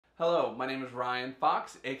Hello, my name is Ryan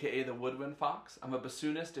Fox, aka the Woodwind Fox. I'm a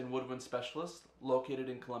bassoonist and woodwind specialist located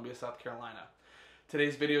in Columbia, South Carolina.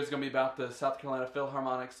 Today's video is going to be about the South Carolina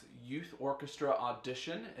Philharmonic's Youth Orchestra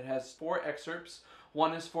audition. It has 4 excerpts.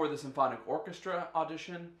 One is for the Symphonic Orchestra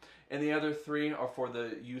audition, and the other 3 are for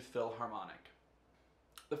the Youth Philharmonic.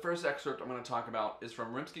 The first excerpt I'm going to talk about is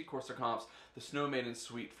from Rimsky-Korsakov's The Snow Maiden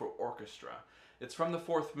Suite for Orchestra. It's from the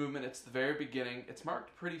 4th movement. It's the very beginning. It's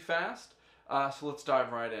marked pretty fast, so let's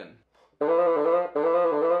dive right in.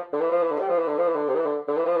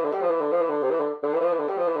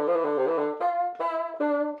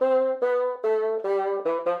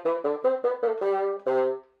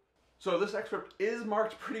 So this excerpt is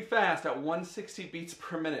marked pretty fast at 160 beats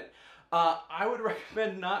per minute. I would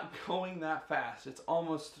recommend not going that fast. It's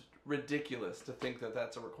almost ridiculous to think that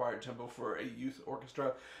that's a required tempo for a youth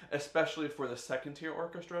orchestra, especially for the second-tier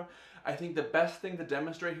orchestra. I think the best thing to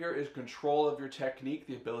demonstrate here is control of your technique,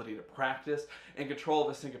 the ability to practice, and control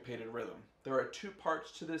of a syncopated rhythm. There are 2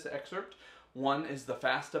 parts to this excerpt. One is the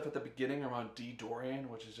fast stuff at the beginning around D Dorian,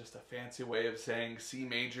 which is just a fancy way of saying C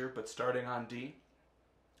major but starting on D.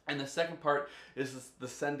 And the second part is the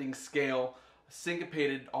descending scale,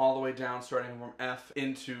 syncopated all the way down, starting from F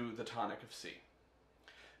into the tonic of C.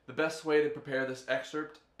 The best way to prepare this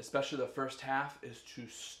excerpt, especially the first half, is to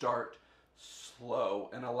start slow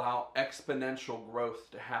and allow exponential growth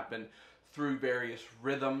to happen through various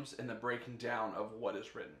rhythms and the breaking down of what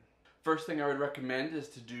is written. First thing I would recommend is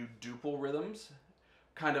to do duple rhythms,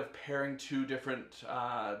 kind of pairing 2 different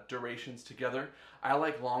durations together. I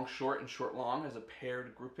like long short and short long as a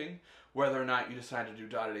paired grouping, whether or not you decide to do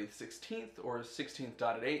dotted 8th 16th or 16th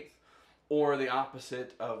dotted 8th, or the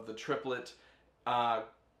opposite of the triplet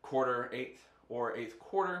quarter 8th or 8th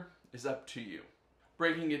quarter is up to you.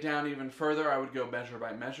 Breaking it down even further, I would go measure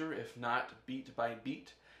by measure, if not beat by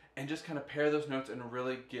beat, and just kind of pair those notes and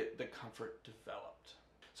really get the comfort developed.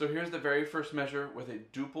 So here's the very first measure with a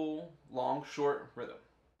duple long short rhythm.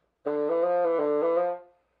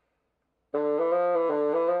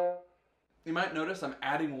 You might notice I'm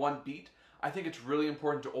adding 1 beat. I think it's really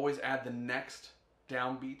important to always add the next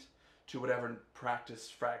downbeat to whatever practice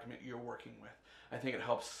fragment you're working with. I think it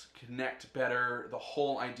helps connect better the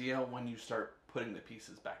whole idea when you start putting the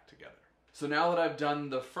pieces back together. So now that I've done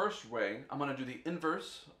the first way, I'm going to do the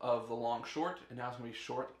inverse of the long short, and now it's going to be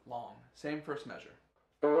short long. Same first measure.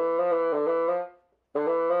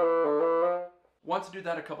 Once I do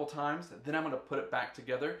that a couple times, then I'm going to put it back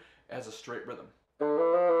together as a straight rhythm.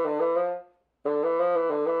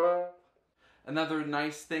 Another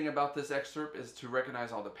nice thing about this excerpt is to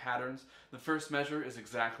recognize all the patterns. The first measure is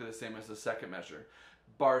exactly the same as the second measure.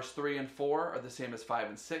 Bars 3 and 4 are the same as 5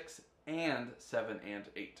 and 6, and 7 and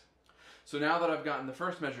 8. So now that I've gotten the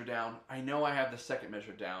first measure down, I know I have the second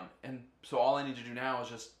measure down, and so all I need to do now is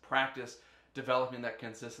just practice developing that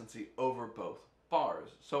consistency over both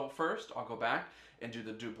bars. So first, I'll go back and do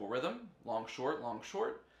the duple rhythm, long, short,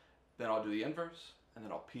 then I'll do the inverse, and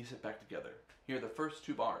then I'll piece it back together. Here are the first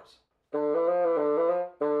 2 bars.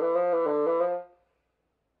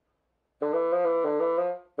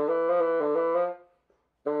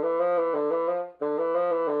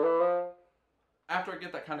 After I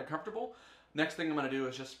get that kind of comfortable, next thing I'm going to do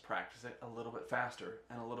is just practice it a little bit faster,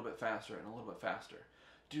 and a little bit faster, and a little bit faster.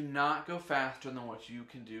 Do not go faster than what you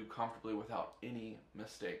can do comfortably without any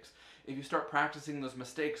mistakes. If you start practicing those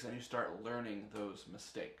mistakes, then you start learning those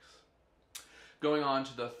mistakes. Going on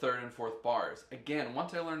to the 3rd and 4th bars. Again,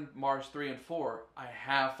 once I learn bars 3 and 4, I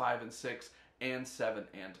have 5 and 6, and 7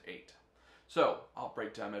 and 8. So I'll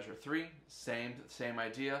break down measure 3, same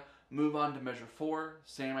idea. Move on to measure 4,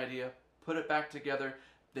 same idea. Put it back together,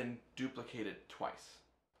 then duplicate it twice.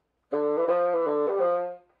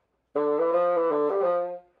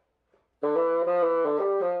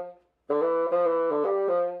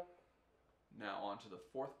 Now on to the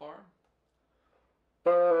 4th bar.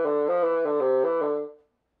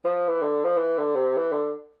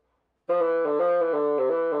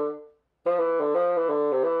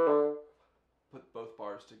 Put both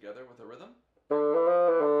bars together with a rhythm.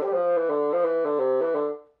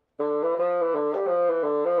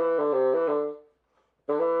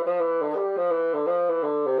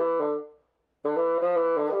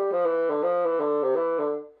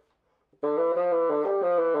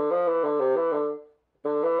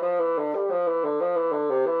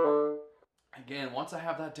 Once I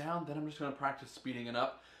have that down, then I'm just going to practice speeding it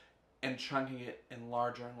up and chunking it in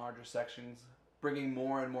larger and larger sections, bringing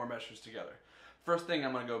more and more measures together. First thing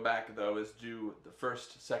I'm going to go back though is do the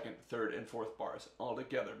 1st, 2nd, 3rd, and 4th bars all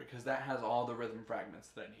together because that has all the rhythm fragments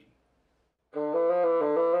that I need.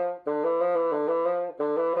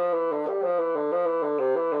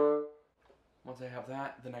 have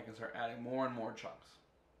that, then I can start adding more and more chunks.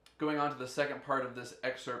 Going on to the second part of this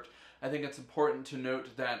excerpt, I think it's important to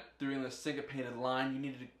note that during the syncopated line, you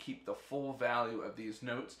need to keep the full value of these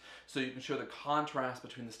notes so you can show the contrast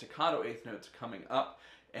between the staccato eighth notes coming up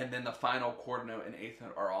and then the final quarter note and eighth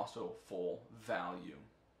note are also full value.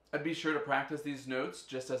 I'd be sure to practice these notes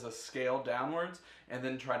just as a scale downwards and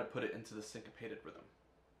then try to put it into the syncopated rhythm.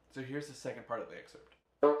 So here's the second part of the excerpt.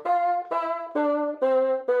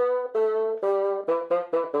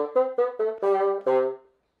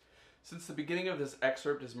 Since the beginning of this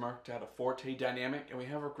excerpt is marked out a forte dynamic and we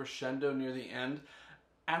have a crescendo near the end,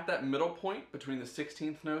 at that middle point between the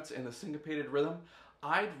 16th notes and the syncopated rhythm,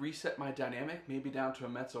 I'd reset my dynamic maybe down to a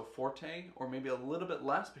mezzo forte or maybe a little bit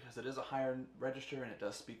less because it is a higher register and it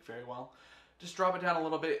does speak very well. Just drop it down a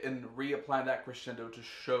little bit and reapply that crescendo to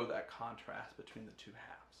show that contrast between the two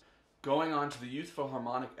halves. Going on to the Youth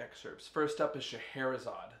Philharmonic excerpts, first up is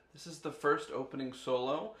Scheherazade. This is the first opening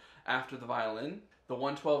solo after the violin. The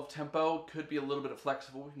 112 tempo could be a little bit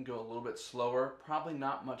flexible. We can go a little bit slower, probably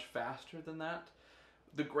not much faster than that.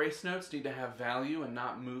 The grace notes need to have value and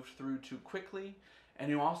not move through too quickly. And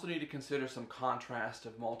you also need to consider some contrast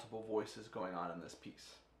of multiple voices going on in this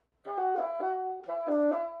piece.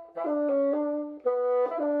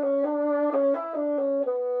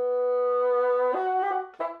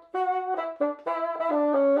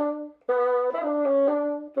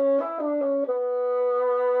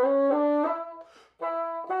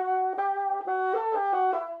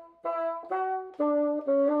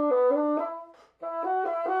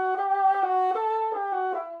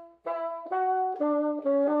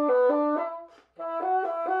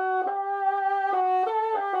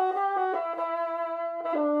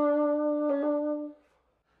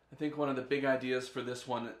 I think one of the big ideas for this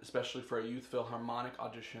one, especially for a youth philharmonic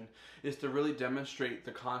audition, is to really demonstrate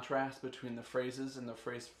the contrast between the phrases and the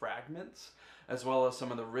phrase fragments, as well as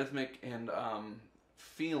some of the rhythmic and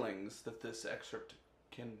feelings that this excerpt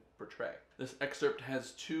can portray. This excerpt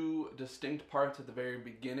has two distinct parts at the very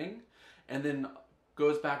beginning, and then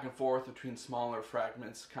goes back and forth between smaller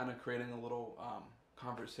fragments, kind of creating a little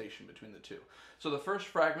conversation between the two. So the first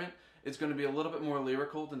fragment is going to be a little bit more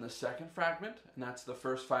lyrical than the second fragment, and that's the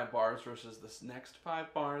first 5 bars versus this next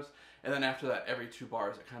 5 bars, and then after that, every 2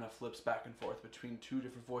 bars, it kind of flips back and forth between 2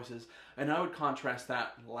 different voices, and I would contrast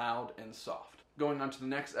that loud and soft. Going on to the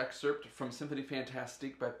next excerpt from Symphonie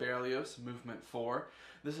Fantastique by Berlioz, Movement 4.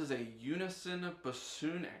 This is a unison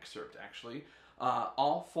bassoon excerpt, actually.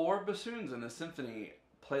 All 4 bassoons in the symphony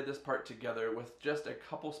play this part together with just a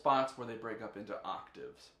couple spots where they break up into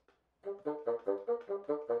octaves.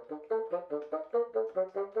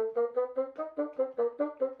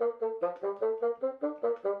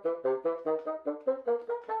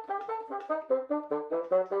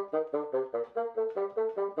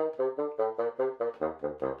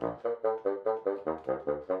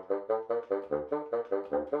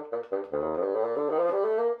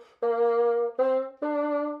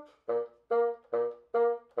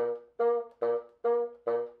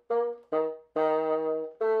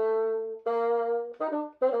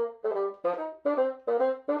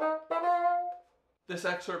 This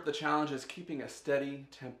excerpt, the challenge is keeping a steady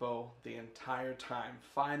tempo the entire time,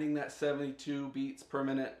 finding that 72 beats per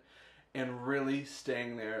minute and really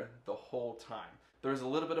staying there the whole time. There's a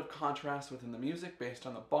little bit of contrast within the music based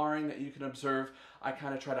on the barring that you can observe. I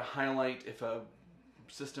kind of try to highlight if a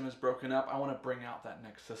system is broken up, I want to bring out that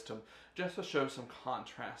next system just to show some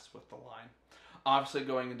contrast with the line. Obviously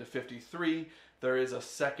going into 53, there is a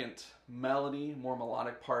second melody, more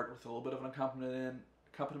melodic part with a little bit of an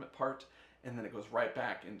accompaniment part, and then it goes right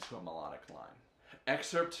back into a melodic line.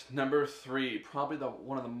 Excerpt number 3, probably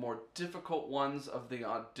one of the more difficult ones of the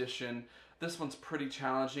audition. This one's pretty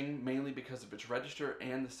challenging, mainly because of its register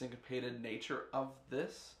and the syncopated nature of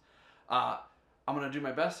this. I'm going to do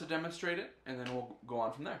my best to demonstrate it, and then we'll go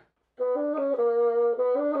on from there.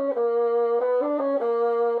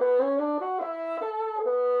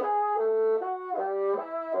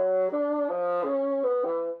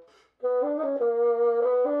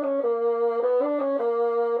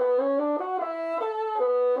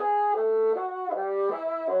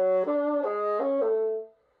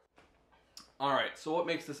 So what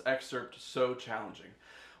makes this excerpt so challenging?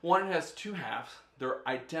 One, it has 2 halves. They're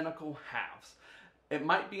identical halves. It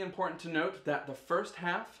might be important to note that the first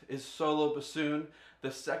half is solo bassoon,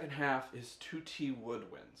 the second half is tutti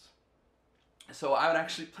woodwinds. So I would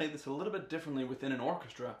actually play this a little bit differently within an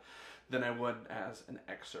orchestra than I would as an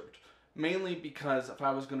excerpt. Mainly because if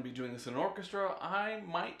I was going to be doing this in an orchestra, I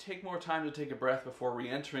might take more time to take a breath before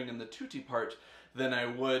re-entering in the tutti part than I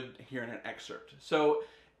would here in an excerpt. So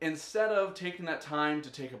Instead of taking that time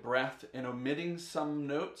to take a breath and omitting some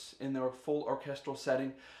notes in their full orchestral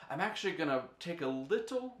setting, I'm actually going to take a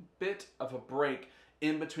little bit of a break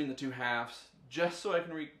in between the two halves, just so I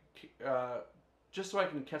can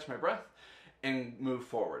catch my breath and move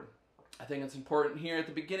forward. I think it's important here at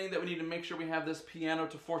the beginning that we need to make sure we have this piano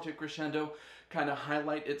to forte crescendo kind of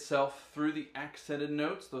highlight itself through the accented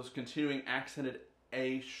notes, those continuing accented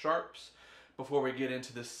A sharps, before we get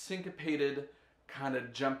into the syncopated kind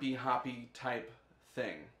of jumpy, hoppy type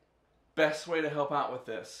thing. Best way to help out with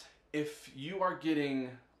this, if you are getting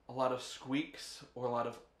a lot of squeaks or a lot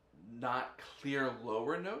of not clear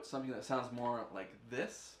lower notes, something that sounds more like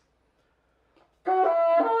this, if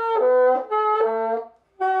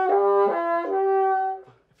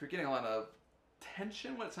you're getting a lot of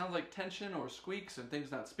tension, when it sounds like tension or squeaks and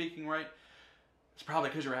things not speaking right, it's probably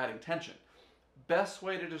because you're adding tension. Best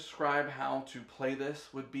way to describe how to play this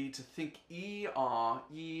would be to think E-ah,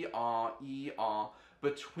 E-ah, E-ah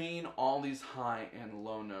between all these high and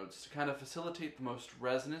low notes to kind of facilitate the most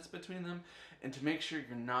resonance between them and to make sure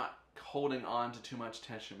you're not holding on to too much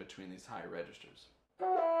tension between these high registers.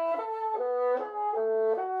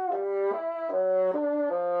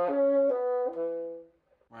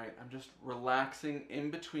 Right, I'm just relaxing in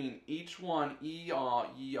between each one, E-ah,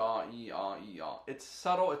 E-ah, E-ah, E-ah. It's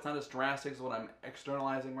subtle, it's not as drastic as what I'm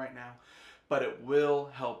externalizing right now, but it will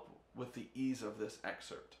help with the ease of this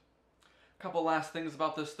excerpt. A couple last things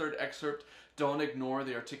about this third excerpt. Don't ignore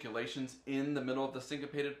the articulations in the middle of the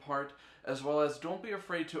syncopated part, as well as don't be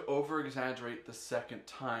afraid to over-exaggerate the second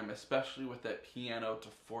time, especially with that piano to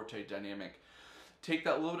forte dynamic. Take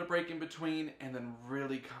that little bit of break in between and then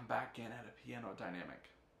really come back in at a piano dynamic.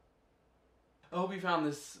 I hope you found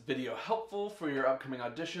this video helpful for your upcoming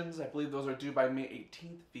auditions. I believe those are due by May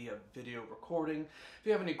 18th via video recording. If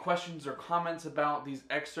you have any questions or comments about these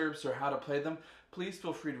excerpts or how to play them, please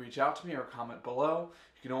feel free to reach out to me or comment below.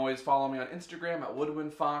 You can always follow me on Instagram at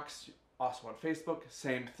woodwindfox, also on Facebook,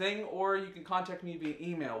 same thing, or you can contact me via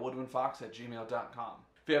email, woodwindfox@gmail.com.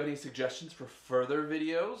 If you have any suggestions for further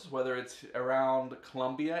videos, whether it's around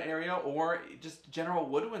Columbia area or just general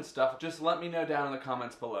woodwind stuff, just let me know down in the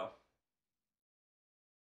comments below.